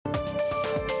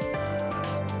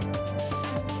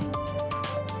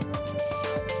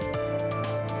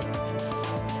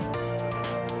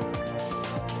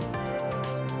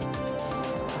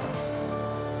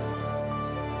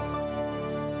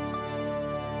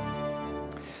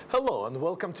Hello and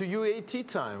welcome to UAT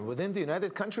Time within the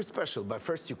United Countries Special by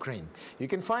First Ukraine. You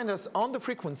can find us on the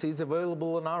frequencies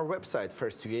available on our website,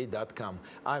 firstua.com.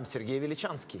 I'm Sergey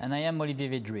Velichanskiy. And I am Olivier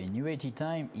Vedrine. UAT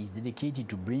Time is dedicated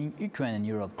to bring Ukraine and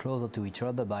Europe closer to each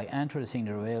other by introducing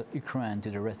the real Ukraine to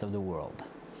the rest of the world.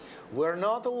 We're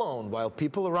not alone while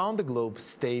people around the globe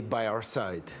stay by our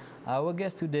side. Our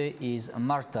guest today is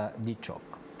Marta Dichok.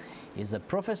 He's a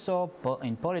professor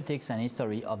in politics and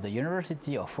history of the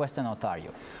University of Western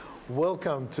Ontario.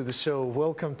 Welcome to the show.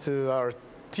 Welcome to our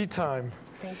tea time.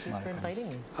 Thank you for inviting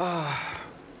me.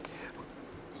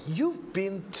 You've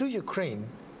been to Ukraine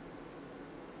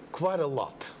quite a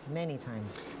lot. Many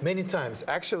times. Many times.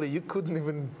 Actually, you couldn't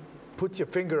even put your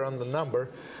finger on the number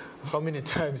how many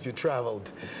times you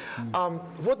traveled.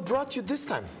 What brought you this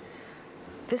time?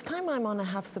 This time I'm on a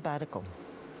half sabbatical.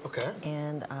 Okay.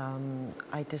 And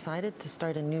I decided to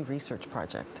start a new research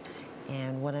project.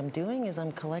 And what I'm doing is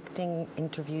I'm collecting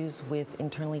interviews with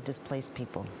internally displaced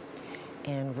people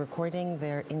and recording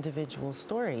their individual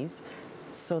stories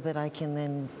so that I can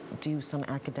then do some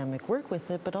academic work with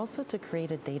it, but also to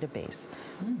create a database.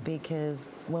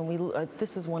 Because when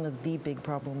this is one of the big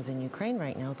problems in Ukraine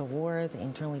right now, the war, the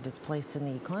internally displaced, and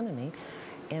the economy.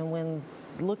 And when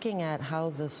looking at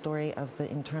how the story of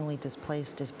the internally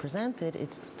displaced is presented,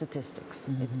 it's statistics,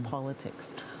 it's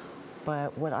politics.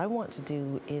 But what I want to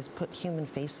do is put human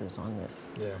faces on this.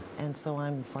 Yeah. And so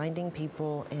I'm finding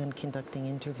people and conducting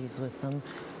interviews with them.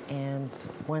 And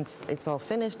once it's all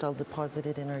finished, I'll deposit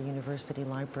it in our university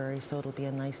library, so it'll be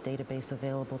a nice database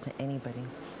available to anybody.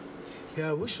 Yeah,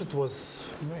 I wish it was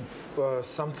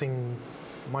something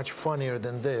much funnier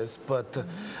than this, but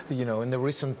you know, in the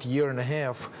recent year and a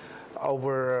half,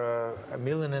 over 1.5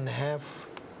 million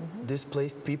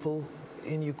displaced people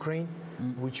in Ukraine,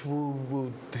 which we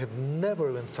would have never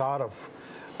even thought of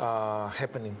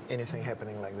anything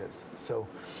happening like this. So,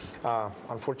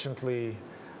 unfortunately,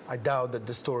 I doubt that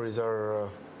the stories are,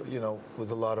 you know,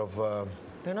 with a lot of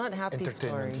they're not happy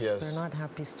stories. Yes. They're not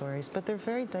happy stories, but they're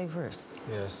very diverse.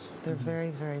 Yes. They're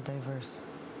very, very diverse.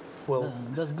 Well,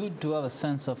 that's good to have a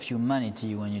sense of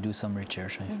humanity when you do some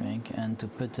research, I think, and to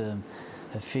put a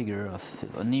figure,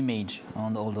 an image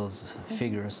on all those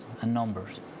figures and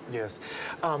numbers. Yes.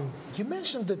 You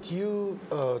mentioned that you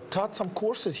taught some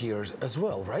courses here as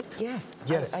well, right? Yes.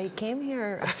 Yes. I came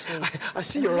here actually. I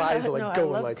see your eyes like no, going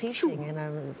I love like teaching,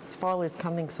 and fall is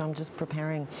coming, so I'm just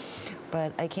preparing.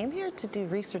 But I came here to do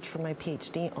research for my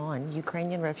PhD on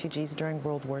Ukrainian refugees during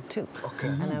World War II. Okay.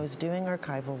 And I was doing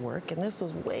archival work, and this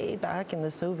was way back in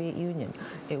the Soviet Union.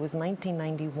 It was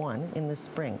 1991 in the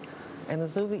spring, and the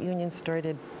Soviet Union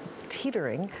started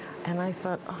teetering, and I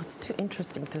thought, oh, it's too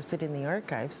interesting to sit in the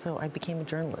archives, so I became a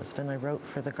journalist, and I wrote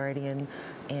for The Guardian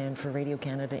and for Radio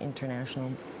Canada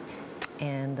International.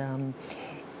 And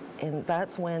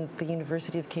that's when the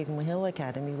University of Kyiv-Mohyla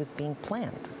Academy was being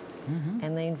planned.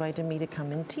 And they invited me to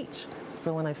come and teach.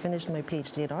 So when I finished my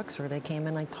PhD at Oxford, I came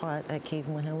and I taught at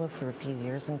Kyiv-Mohyla for a few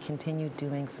years and continued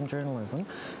doing some journalism.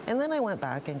 And then I went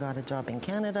back and got a job in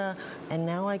Canada, and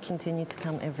now I continue to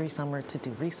come every summer to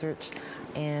do research,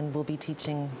 and we'll be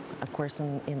teaching a course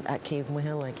at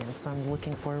Kyiv-Mohyla again, so I'm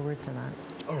looking forward to that.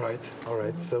 All right, all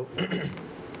right. So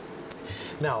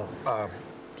now,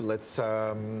 let's,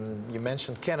 you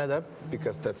mentioned Canada,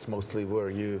 because that's mostly where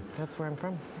you... That's where I'm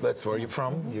from. That's where you're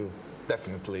from. You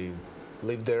definitely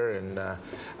live there, and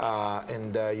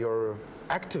you're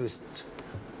activist.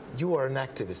 You are an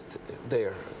activist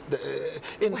there,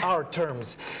 in our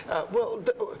terms. Well,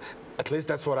 at least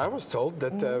that's what I was told,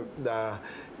 that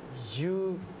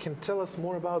you can tell us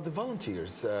more about the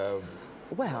volunteers.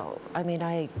 Well, I mean,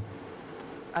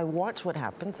 I watch what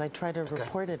happens. I try to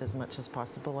report it as much as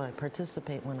possible. I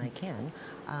participate when I can.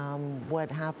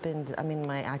 What happened, I mean,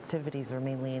 my activities are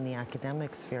mainly in the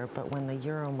academic sphere, but when the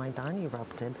Euromaidan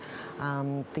erupted,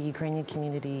 the Ukrainian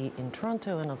community in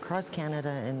Toronto and across Canada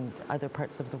and other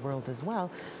parts of the world as well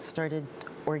started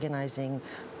organizing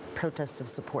protests of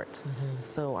support.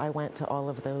 So I went to all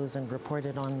of those and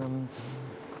reported on them.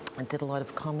 I did a lot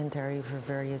of commentary for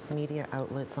various media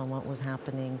outlets on what was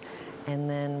happening. And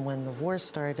then when the war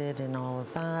started and all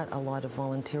of that, a lot of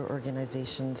volunteer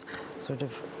organizations sort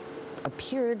of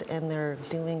appeared, and they're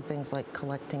doing things like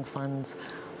collecting funds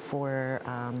for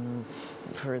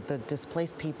the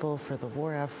displaced people, for the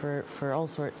war effort, for all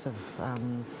sorts of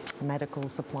medical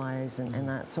supplies and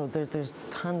that. So there's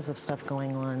tons of stuff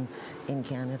going on in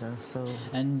Canada. So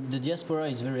and the diaspora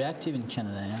is very active in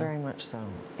Canada, yeah? Very much so.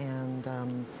 And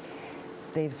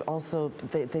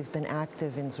they've been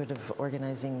active in sort of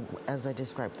organizing, as I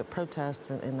described, the protests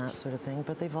and that sort of thing,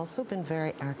 but they've also been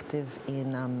very active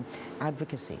in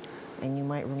advocacy. And you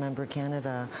might remember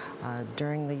Canada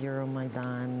during the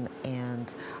Euromaidan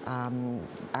and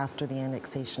after the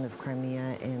annexation of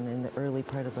Crimea and in the early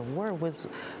part of the war was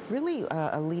really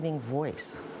a leading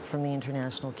voice from the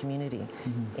international community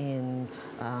in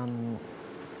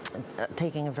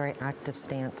taking a very active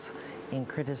stance in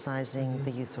criticizing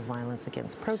the use of violence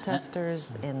against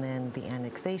protesters and then the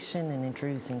annexation and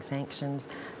introducing sanctions.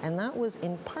 And that was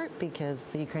in part because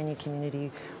the Ukrainian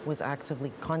community was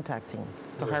actively contacting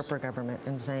the Harper government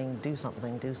and saying, do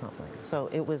something, do something. So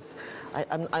it was, I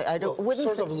wouldn't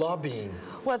sort of lobbying.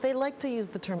 Well, they like to use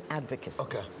the term advocacy.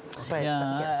 Okay. But,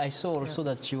 Yeah, yes. I saw also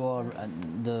that you are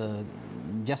the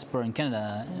diaspora in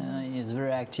Canada is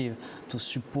very active to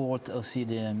support also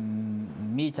the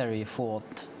military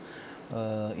effort.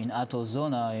 In Atos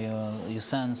Zona, you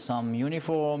send some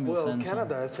uniform. You Well, send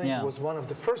Canada, some, I think, was one of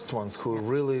the first ones who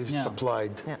really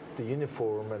supplied the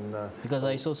uniform and. Because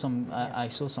I saw some, I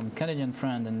saw some Canadian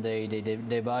friend, and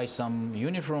they buy some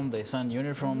uniform. They send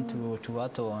uniform to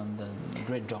Atos, and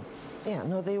great job. Yeah,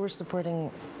 no, they were supporting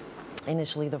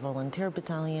initially the volunteer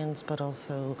battalions, but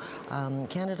also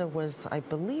Canada was, I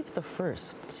believe, the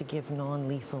first to give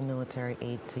non-lethal military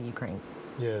aid to Ukraine.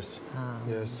 Yes.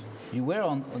 Yes. You were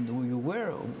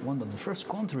one of the first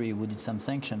country who did some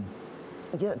sanction.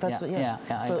 Yeah, that's what. Yes.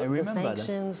 Yeah, so I remember the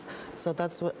sanctions. So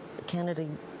that's what Canada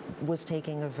was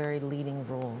taking a very leading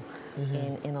role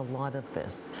in a lot of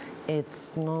this.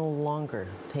 It's no longer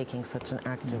taking such an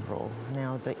active role.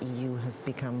 Now the EU has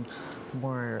become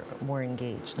more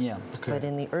engaged. Yeah. Okay. But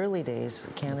in the early days,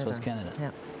 Canada. It was Canada.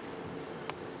 Yeah.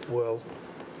 Well,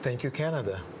 thank you,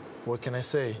 Canada. What can I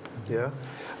say? Yeah.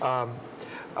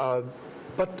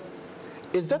 But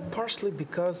is that partially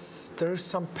because there is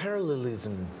some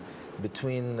parallelism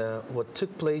between what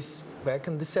took place back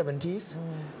in the 70s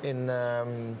in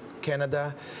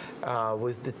Canada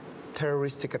with the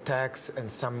terroristic attacks and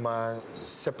some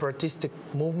separatistic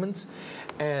movements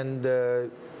and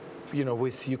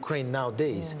with Ukraine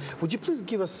nowadays? Would you please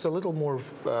give us a little more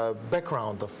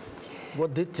background of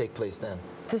what did take place then?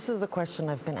 This is a question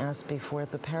I've been asked before.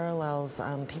 The parallels,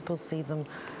 people see them.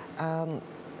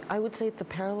 I would say the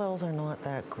parallels are not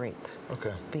that great.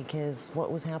 Okay. Because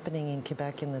what was happening in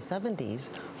Quebec in the 70s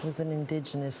was an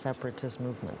indigenous separatist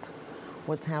movement.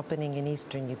 What's happening in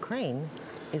eastern Ukraine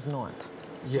is not.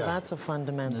 So that's a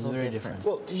fundamental difference.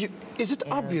 Well, is it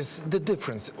obvious, the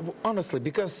difference, honestly,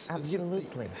 because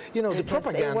absolutely. The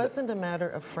propaganda. It wasn't a matter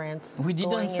of France. We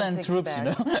didn't send troops,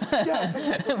 Yes,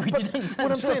 we didn't send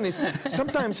what I'm troops. saying is,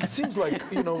 sometimes it seems like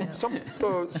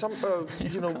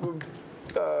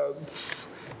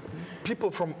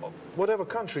people from whatever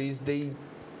countries, they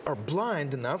are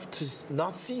blind enough to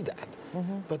not see that.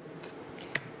 But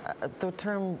the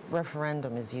term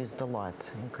referendum is used a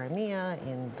lot in Crimea,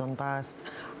 in Donbass.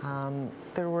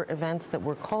 There were events that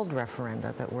were called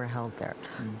referenda that were held there.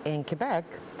 In Quebec,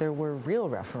 there were real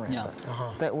referenda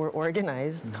that were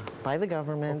organized by the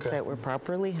government, that were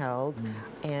properly held,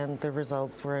 and the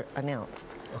results were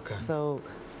announced. So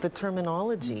the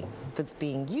terminology that's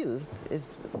being used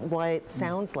is why it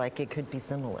sounds like it could be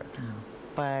similar.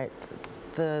 But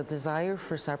the desire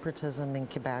for separatism in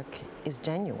Quebec is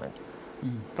genuine.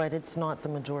 But it's not the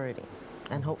majority.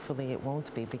 And hopefully it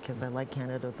won't be, because I like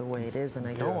Canada the way it is and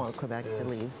I don't want Quebec to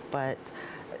leave. But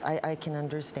I can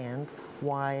understand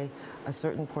why a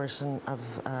certain portion of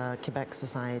Quebec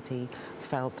society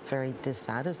felt very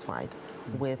dissatisfied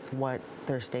with what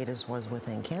their status was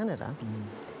within Canada.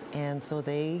 And so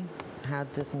they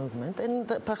had this movement. And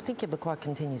the Parti Québécois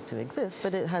continues to exist,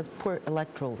 but it has poor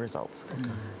electoral results.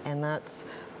 And that's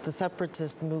the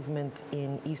separatist movement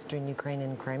in eastern Ukraine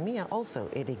and Crimea also,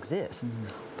 it exists,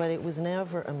 but it was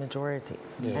never a majority.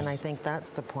 And I think that's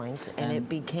the point. And it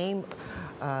became,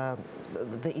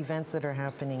 the events that are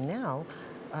happening now,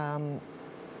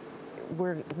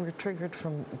 were triggered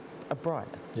from abroad.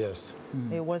 Yes.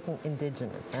 It wasn't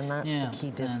indigenous, and that's the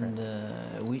key difference.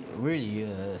 And we really,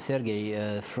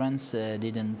 Sergey, France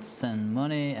didn't send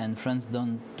money, and France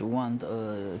don't want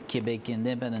Quebec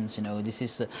independence. This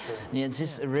is this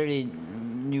is really.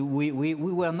 We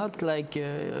were not like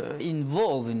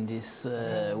involved in this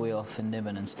way of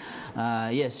independence.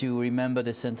 Yes, you remember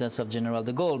the sentence of General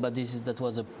de Gaulle, but that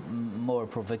was a more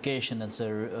provocation. That's a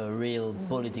real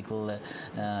political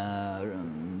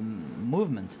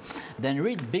movement. Then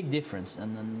read big difference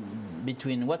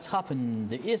between what's happened in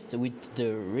the East with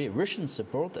the Russian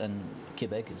support and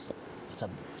Quebec is what's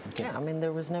happening. Okay. Yeah, I mean,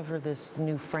 there was never this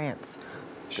new France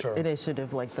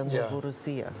initiative like the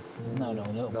Novorossia. No.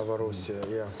 Novorossia,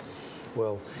 yeah.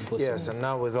 Well, yes, and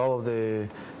now with all of the,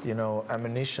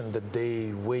 ammunition that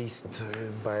they waste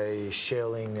by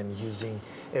shelling and using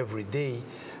every day,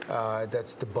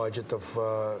 That's the budget of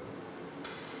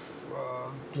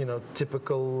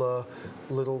typical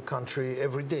little country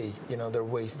every day. They're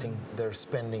wasting, they're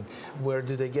spending. Where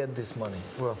do they get this money?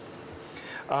 Well,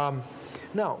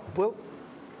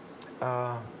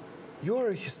 you're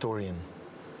a historian.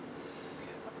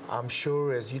 I'm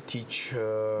sure as you teach,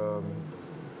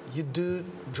 you do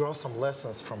draw some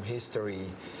lessons from history.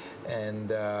 And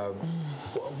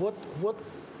what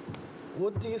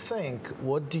do you think?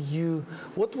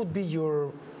 What would be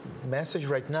your message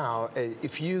right now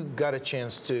if you got a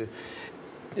chance to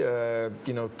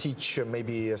teach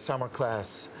maybe a summer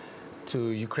class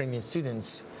to Ukrainian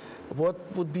students? What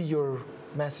would be your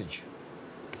message?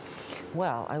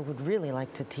 Well, I would really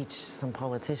like to teach some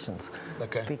politicians.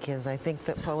 Okay. Because I think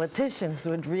that politicians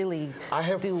would really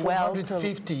do well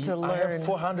to learn I have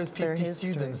 450 their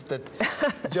history. students that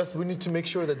just we need to make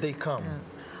sure that they come.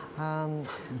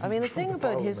 I mean, the thing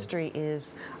about history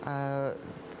is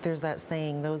there's that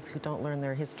saying, those who don't learn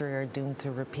their history are doomed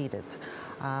to repeat it.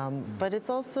 But it's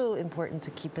also important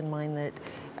to keep in mind that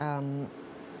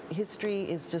history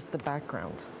is just the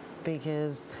background,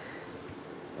 because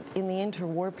in the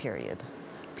interwar period,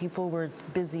 people were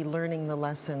busy learning the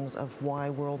lessons of why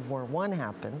World War I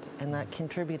happened, and that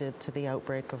contributed to the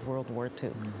outbreak of World War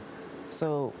II.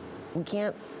 So we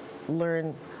can't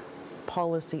learn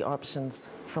policy options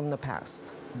from the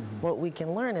past. What we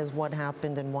can learn is what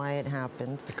happened and why it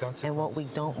happened, and what we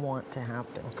don't want to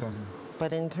happen. Okay.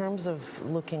 But in terms of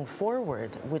looking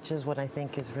forward, which is what I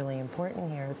think is really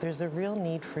important here, there's a real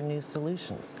need for new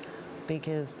solutions.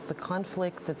 Because the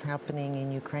conflict that's happening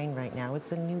in Ukraine right now,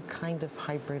 it's a new kind of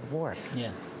hybrid war.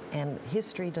 Yeah. And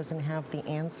history doesn't have the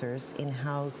answers in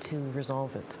how to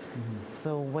resolve it.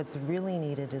 So what's really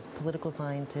needed is political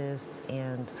scientists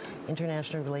and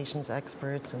international relations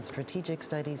experts and strategic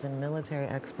studies and military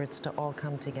experts to all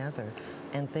come together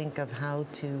and think of how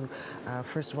to,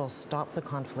 first of all, stop the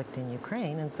conflict in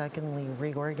Ukraine, and secondly,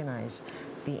 reorganize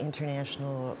the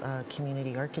international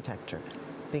community architecture,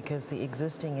 because the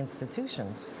existing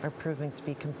institutions are proving to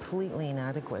be completely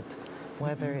inadequate,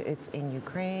 whether it's in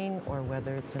Ukraine or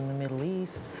whether it's in the Middle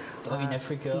East. Or in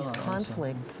Africa. These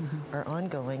conflicts are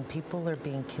ongoing. People are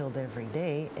being killed every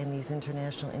day, and these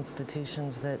international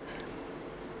institutions that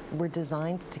were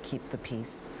designed to keep the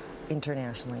peace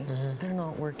internationally, they're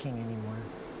not working anymore.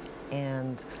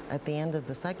 And at the end of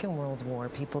the Second World War,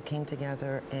 people came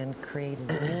together and created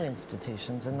new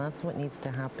institutions, and that's what needs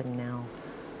to happen now.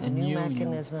 New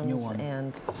mechanisms,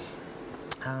 and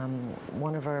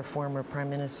one of our former prime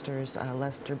ministers,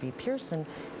 Lester B. Pearson,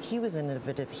 he was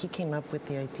innovative. He came up with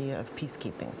the idea of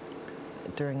peacekeeping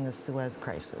during the Suez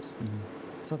crisis.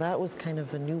 So that was kind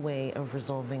of a new way of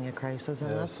resolving a crisis,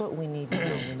 and that's what we need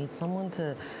now. We need someone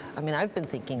to, I mean, I've been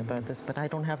thinking about this, but I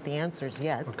don't have the answers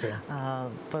yet. Okay.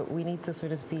 But we need to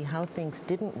sort of see how things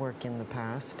didn't work in the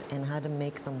past and how to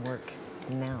make them work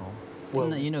now. Well,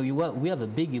 we have a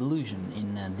big illusion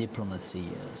in diplomacy.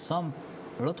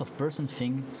 A lot of persons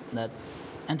think that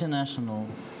international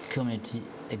community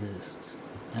exists,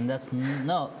 and that's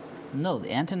no. The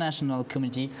international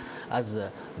community as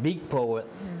a big power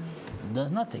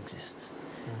does not exist.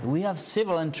 We have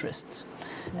several interests,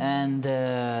 and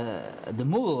the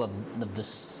model of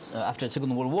this after the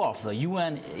Second World War, the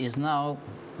UN is now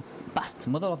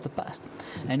model of the past,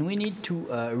 and we need to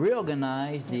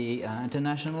reorganize the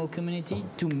international community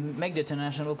to make the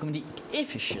international community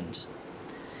efficient,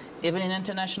 even in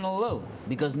international law,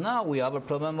 because now we have a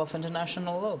problem of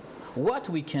international law. What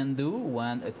we can do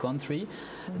when a country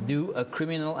do a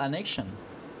criminal annexion?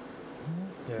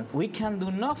 We can do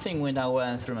nothing with our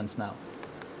instruments now.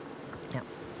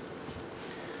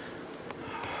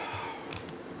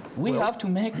 We have to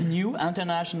make new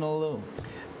international law.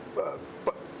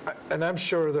 And I'm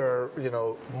sure there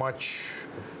are, much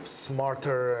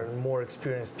smarter and more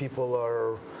experienced people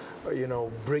are,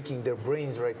 breaking their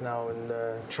brains right now and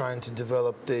trying to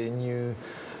develop the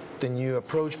new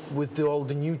approach with all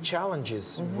the new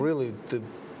challenges. Really, the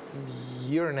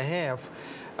year and a half,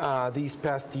 these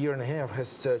past year and a half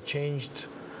has changed,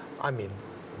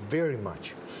 very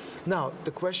much. Now,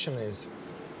 the question is,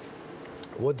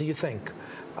 what do you think?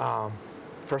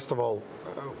 First of all,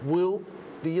 will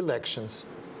the elections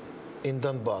in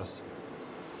Donbass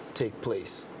take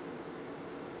place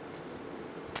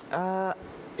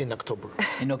in October?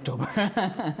 In October.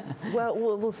 Well,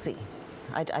 we'll see.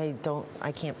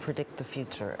 I can't predict the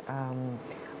future. I'm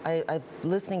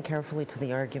listening carefully to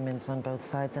the arguments on both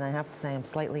sides, and I have to say I'm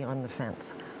slightly on the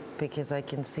fence, because I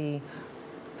can see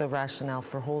the rationale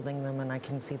for holding them, and I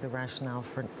can see the rationale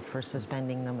for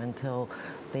suspending them until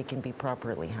they can be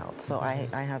properly held. So I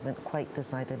haven't quite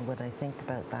decided what I think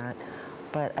about that.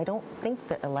 But I don't think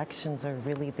that elections are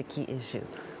really the key issue.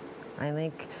 I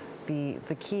think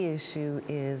the key issue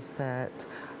is that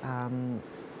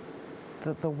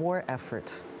the war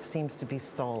effort seems to be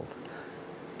stalled.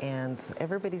 And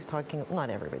everybody's talking, not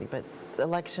everybody, but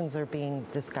elections are being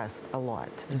discussed a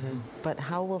lot. But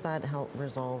how will that help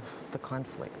resolve the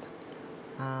conflict?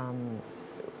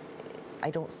 I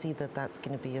don't see that that's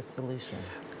going to be a solution.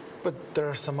 But there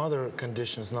are some other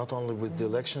conditions, not only with the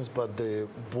elections, but the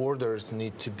borders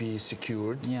need to be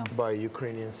secured by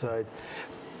Ukrainian side.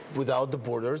 Without the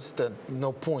borders, that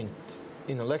no point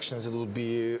in elections. It will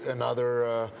be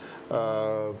another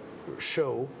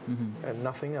show and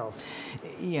nothing else.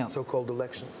 Yeah. So-called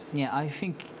elections. Yeah, I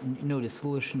think the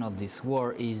solution of this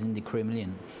war is in the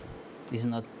Kremlin. It's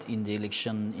not in the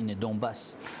election in the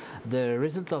Donbass. The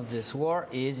result of this war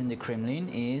is in the Kremlin.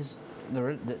 Is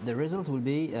the result will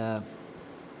be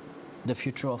the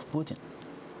future of Putin.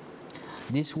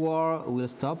 This war will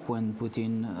stop when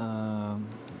Putin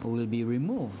will be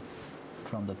removed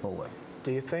from the power.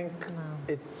 Do you think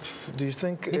it? Do you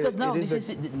think because now it this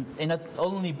is not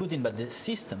only Putin but the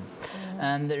system,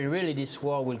 and really this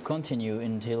war will continue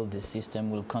until the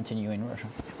system will continue in Russia.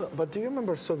 But do you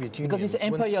remember Soviet Union? Because it's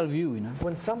an imperial view,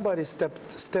 When somebody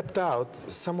stepped out,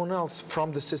 someone else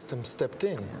from the system stepped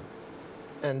in,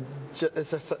 and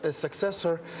as a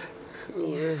successor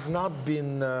who has not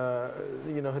been,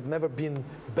 had never been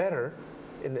better,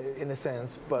 in a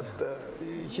sense, but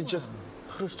he just.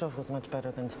 Khrushchev was much better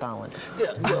than Stalin.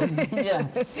 Yeah, well,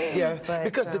 yeah. But,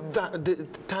 because the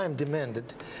time demanded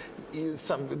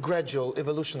some gradual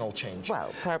evolutional change.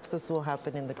 Well, perhaps this will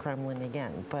happen in the Kremlin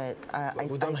again, but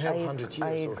we don't have 100 years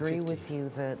I or agree 50. with you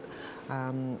that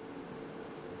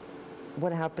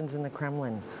what happens in the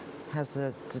Kremlin has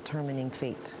a determining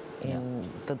fate in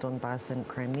the Donbass and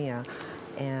Crimea,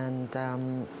 and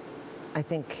I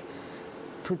think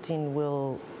Putin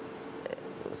will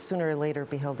sooner or later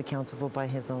be held accountable by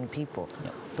his own people.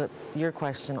 Yep. But your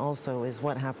question also is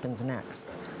what happens next?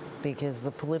 Because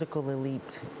the political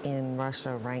elite in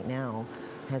Russia right now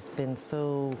has been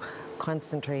so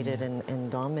concentrated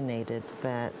and dominated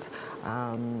that,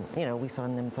 we saw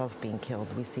Nemtsov being killed.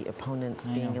 We see opponents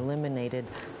being eliminated.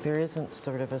 There isn't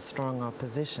sort of a strong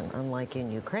opposition. Unlike in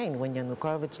Ukraine, when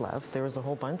Yanukovych left, there was a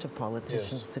whole bunch of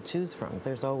politicians to choose from.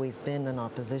 There's always been an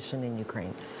opposition in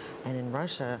Ukraine. And in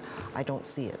Russia, I don't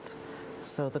see it.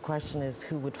 So the question is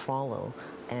who would follow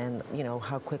and,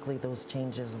 how quickly those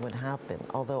changes would happen.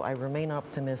 Although I remain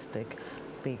optimistic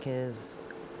because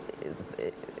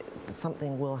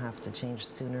something will have to change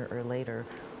sooner or later.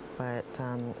 But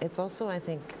it's also, I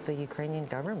think, the Ukrainian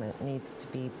government needs to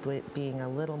be being a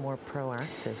little more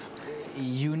proactive.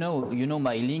 You know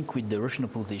my link with the Russian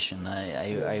opposition.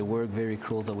 I work very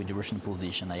closely with the Russian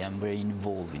opposition. I am very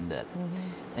involved in that.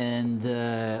 And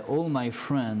all my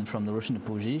friends from the Russian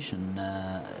opposition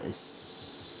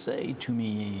say to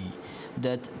me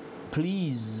that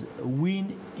please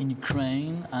win in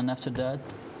Ukraine, and after that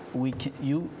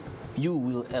you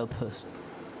will help us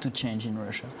to change in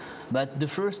Russia. But the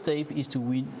first step is to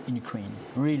win in Ukraine,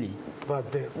 really. But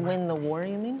win the war,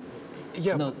 you mean?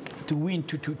 Yeah. No, to win,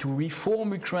 to reform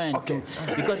Ukraine. Okay.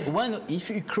 Because if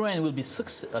Ukraine will be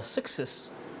a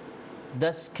success,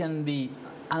 that can be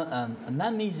an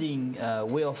amazing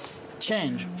way of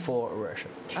change for Russia.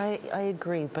 I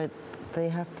agree, but they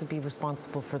have to be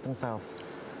responsible for themselves.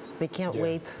 They can't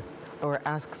wait or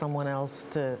ask someone else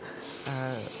to...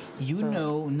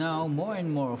 now more and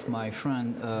more of my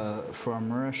friends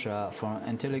from Russia, from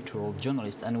intellectual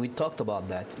journalists, and we talked about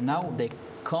that. Now they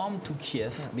come to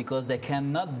Kiev because they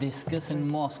cannot discuss in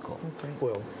Moscow. That's right.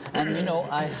 Well, and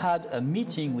I had a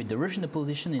meeting with the Russian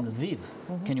opposition in Lviv.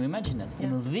 Can you imagine that? In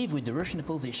Lviv with the Russian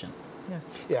opposition. Yes.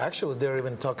 Yeah, actually, they're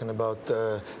even talking about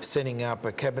setting up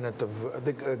a cabinet of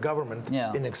the government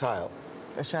in exile.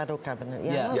 A shadow cabinet.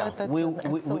 That's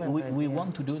we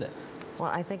want to do that.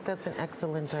 Well, I think that's an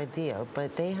excellent idea,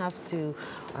 but they have to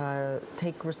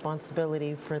take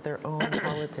responsibility for their own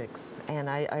politics. And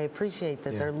I appreciate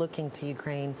that they're looking to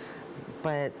Ukraine,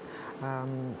 but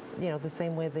the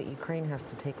same way that Ukraine has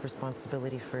to take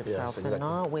responsibility for itself and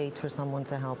not wait for someone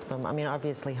to help them. I mean,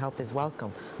 obviously help is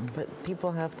welcome, but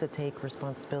people have to take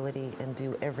responsibility and do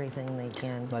everything they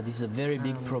can. But it's a very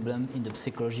big problem in the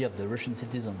psychology of the Russian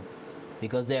citizen,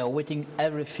 because they are waiting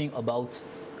everything about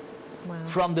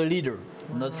from the leader,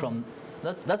 not from.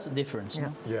 That's the difference. You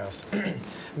know? Yes.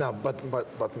 Now,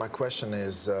 but my question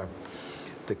is,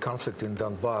 the conflict in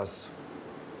Donbass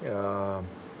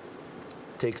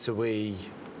takes away,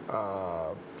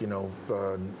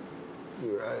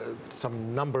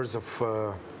 some numbers of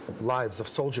lives of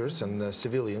soldiers and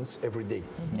civilians every day.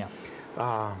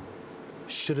 Yeah.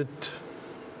 Should it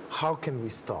how can we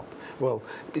stop? Well,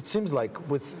 it seems like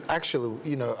with actually,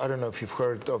 you know, I don't know if you've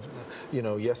heard of, you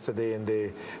know, yesterday and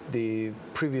the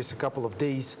previous couple of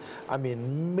days, I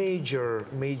mean, major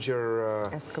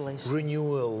escalation,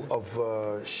 renewal of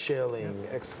shelling,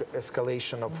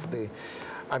 escalation of the,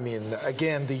 I mean,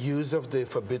 again, the use of the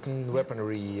forbidden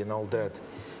weaponry and all that.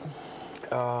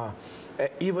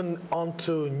 Even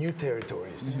onto new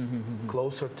territories,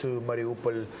 closer to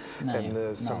Mariupol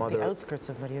and some other. the outskirts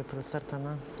of Mariupol,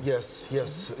 Sartana. Yes.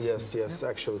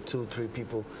 Actually, 2-3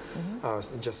 people,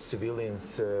 just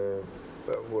civilians,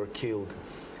 were killed.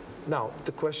 Now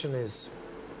the question is,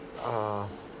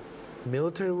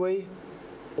 military way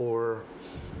or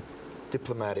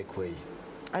diplomatic way?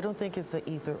 I don't think it's the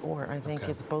either or. I think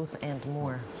it's both and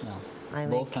more. Yeah. I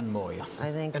think, both and more, yeah.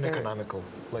 I think And economical,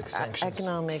 like sanctions.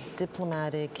 Economic,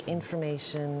 diplomatic,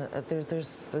 information.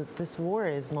 This war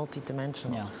is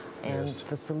multidimensional, and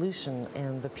the solution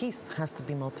and the peace has to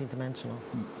be multidimensional.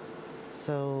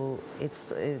 So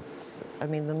it's. I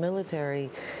mean, the military.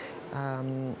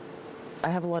 I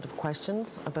have a lot of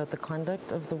questions about the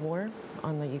conduct of the war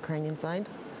on the Ukrainian side,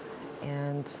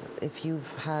 and if you've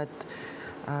had.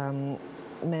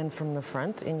 Men from the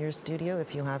front in your studio.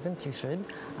 If you haven't, you should.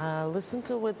 Listen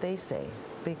to what they say,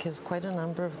 because quite a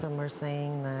number of them are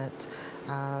saying that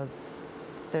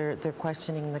they're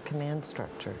questioning the command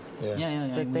structure.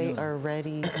 That they are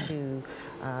ready to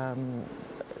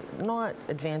not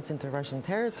advance into Russian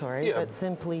territory, but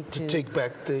simply to take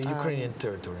back the Ukrainian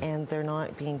territory. And they're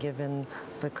not being given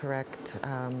the correct.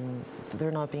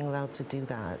 They're not being allowed to do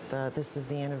that. This is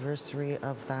the anniversary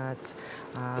of that.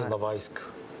 Ilovaisk.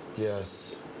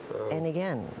 Yes. And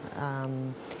again,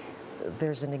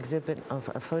 there's an exhibit,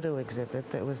 a photo exhibit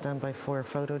that was done by 4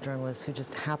 photojournalists who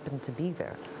just happened to be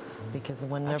there, because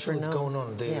one never knows. It's going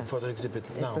on, the photo exhibit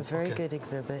now. It's a very good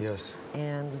exhibit. Yes.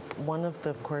 And one of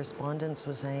the correspondents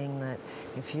was saying that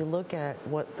if you look at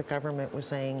what the government was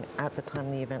saying at the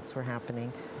time the events were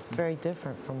happening, it's very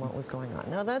different from what was going on.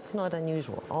 Now, that's not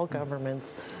unusual. All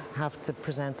governments have to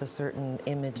present a certain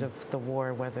image of the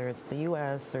war, whether it's the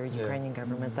U.S. or Ukrainian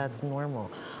government. That's normal.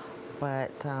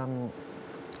 But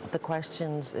the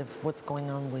questions of what's going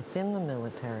on within the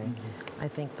military, I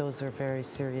think those are very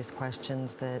serious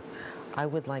questions that I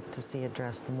would like to see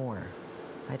addressed more.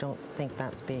 I don't think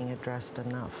that's being addressed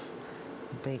enough,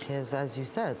 because, as you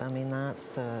said, I mean, that's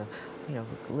the, you know,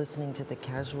 listening to the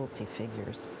casualty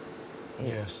figures.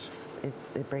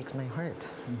 It breaks my heart.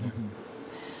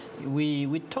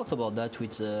 We talked about that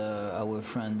with our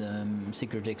friend,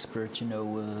 security expert, you know,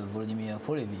 Olivier.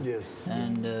 Yes.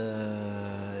 And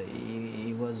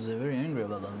he was very angry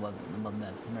about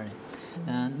that, very.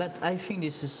 But I think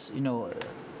this is, you know,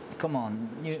 come on,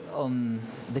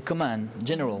 the command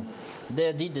general,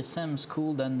 they did the same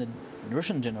school than the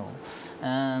Russian general,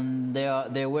 and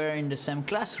they were in the same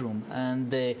classroom,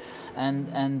 and I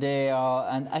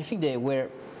think they were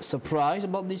surprised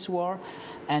about this war,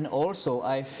 and also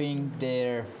I think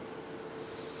I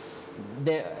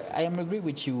am agree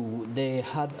with you. They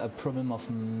had a problem of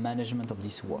management of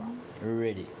this war,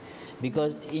 really,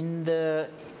 because with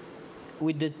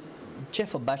the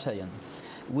chief of battalion,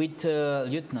 with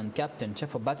lieutenant, captain,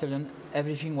 chief of battalion,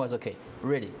 everything was okay,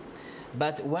 really.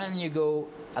 But when you go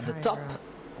at the top,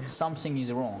 something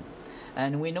is wrong,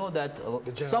 and we know that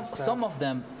some of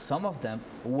them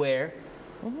were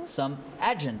some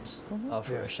agents of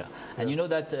Russia, and you know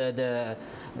that the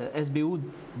SBU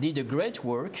did a great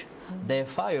work. They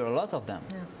fired a lot of them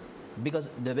because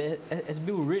the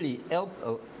SBU really helped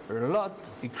a lot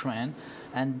Ukraine,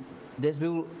 and the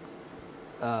SBU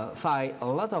fired a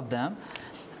lot of them,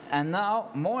 and now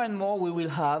more and more we will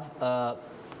have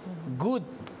good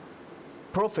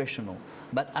professional.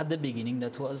 But at the beginning,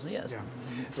 that was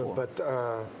before. But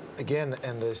again,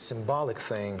 and the symbolic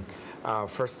thing.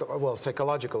 First, well,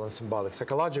 psychological and symbolic.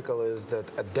 Psychological is that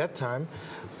at that time,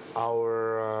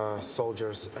 our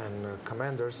soldiers and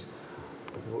commanders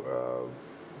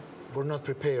were not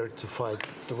prepared to fight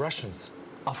the Russians.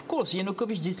 Of course,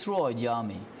 Yanukovych destroyed the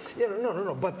army. Yeah,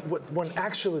 no. But when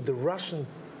actually the Russian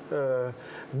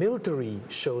military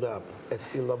showed up at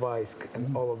Ilovaisk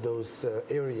and all of those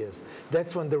areas,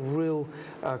 that's when the real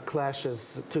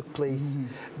clashes took place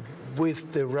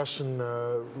with the Russian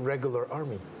regular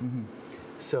army.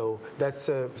 So that's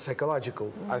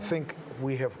psychological. I think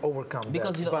we have overcome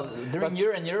because that. During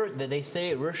year and year, they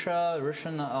say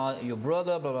Russian are your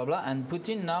brother, blah blah blah, and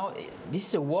Putin now. This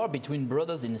is a war between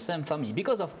brothers in the same family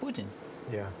because of Putin.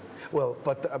 Yeah. Well,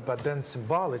 but then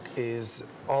symbolic is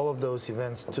all of those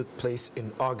events took place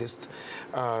in August,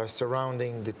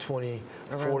 surrounding the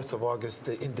 24th of August,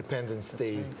 the Independence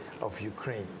Day of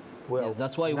Ukraine. Well, yes,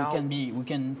 that's why now, we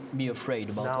can be afraid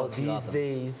about now what will these happen.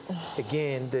 days,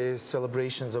 again, the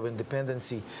celebrations of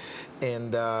independence,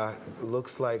 and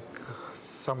looks like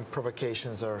some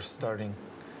provocations are starting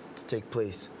to take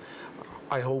place.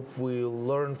 I hope we'll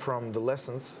learn from the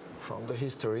lessons from the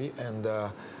history and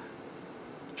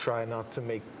try not to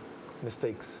make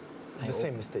mistakes, the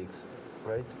same mistakes,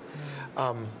 right?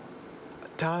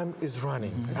 Time is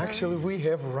running. Actually, we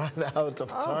have run out of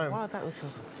time. Oh, wow, that was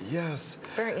Yes.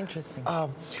 very interesting.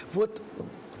 What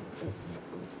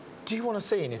do you want to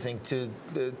say anything to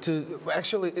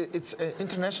actually it's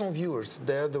international viewers,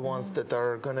 they're the ones that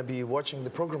are going to be watching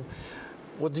the program.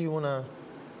 What do you want to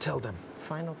tell them?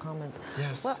 Final comment.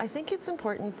 Yes. Well, I think it's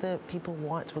important that people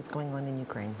watch what's going on in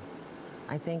Ukraine.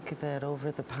 I think that over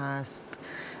the past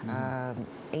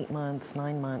 8 months,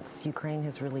 9 months, Ukraine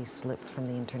has really slipped from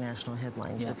the international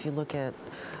headlines. Yeah. If you look at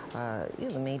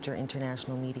the major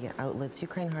international media outlets,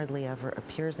 Ukraine hardly ever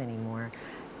appears anymore.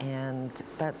 And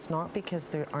that's not because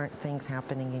there aren't things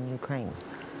happening in Ukraine.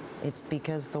 It's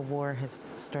because the war has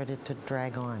started to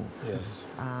drag on. Yes.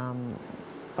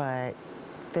 But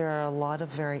there are a lot of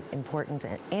very important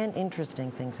and interesting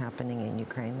things happening in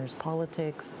Ukraine. There's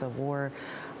politics, the war.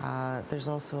 There's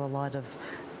also a lot of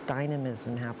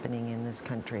dynamism happening in this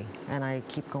country. And I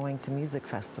keep going to music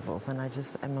festivals, and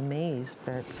I'm amazed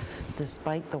that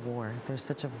despite the war, there's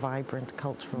such a vibrant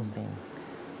cultural scene.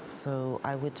 So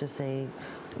I would just say,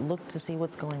 look to see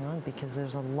what's going on, because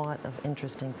there's a lot of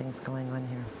interesting things going on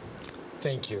here.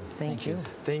 Thank you. Thank you.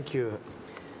 Thank you.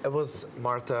 It was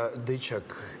Marta Dychak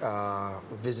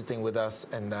visiting with us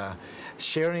and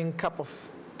sharing a cup of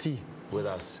tea with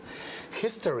us.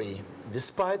 History,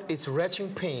 despite its wrenching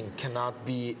pain, cannot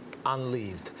be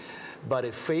unlived, but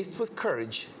if faced with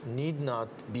courage, need not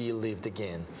be lived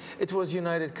again. It was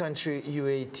United Country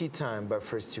UA Tea Time by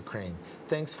First Ukraine.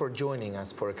 Thanks for joining us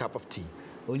for a cup of tea.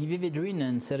 Olivier Vedrine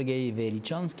and Sergey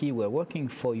Velichanskiy were working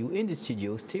for you in the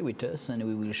studio. Stay with us and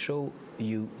we will show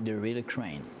you the real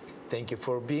Ukraine. Thank you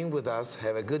for being with us.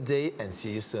 Have a good day and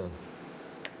see you soon.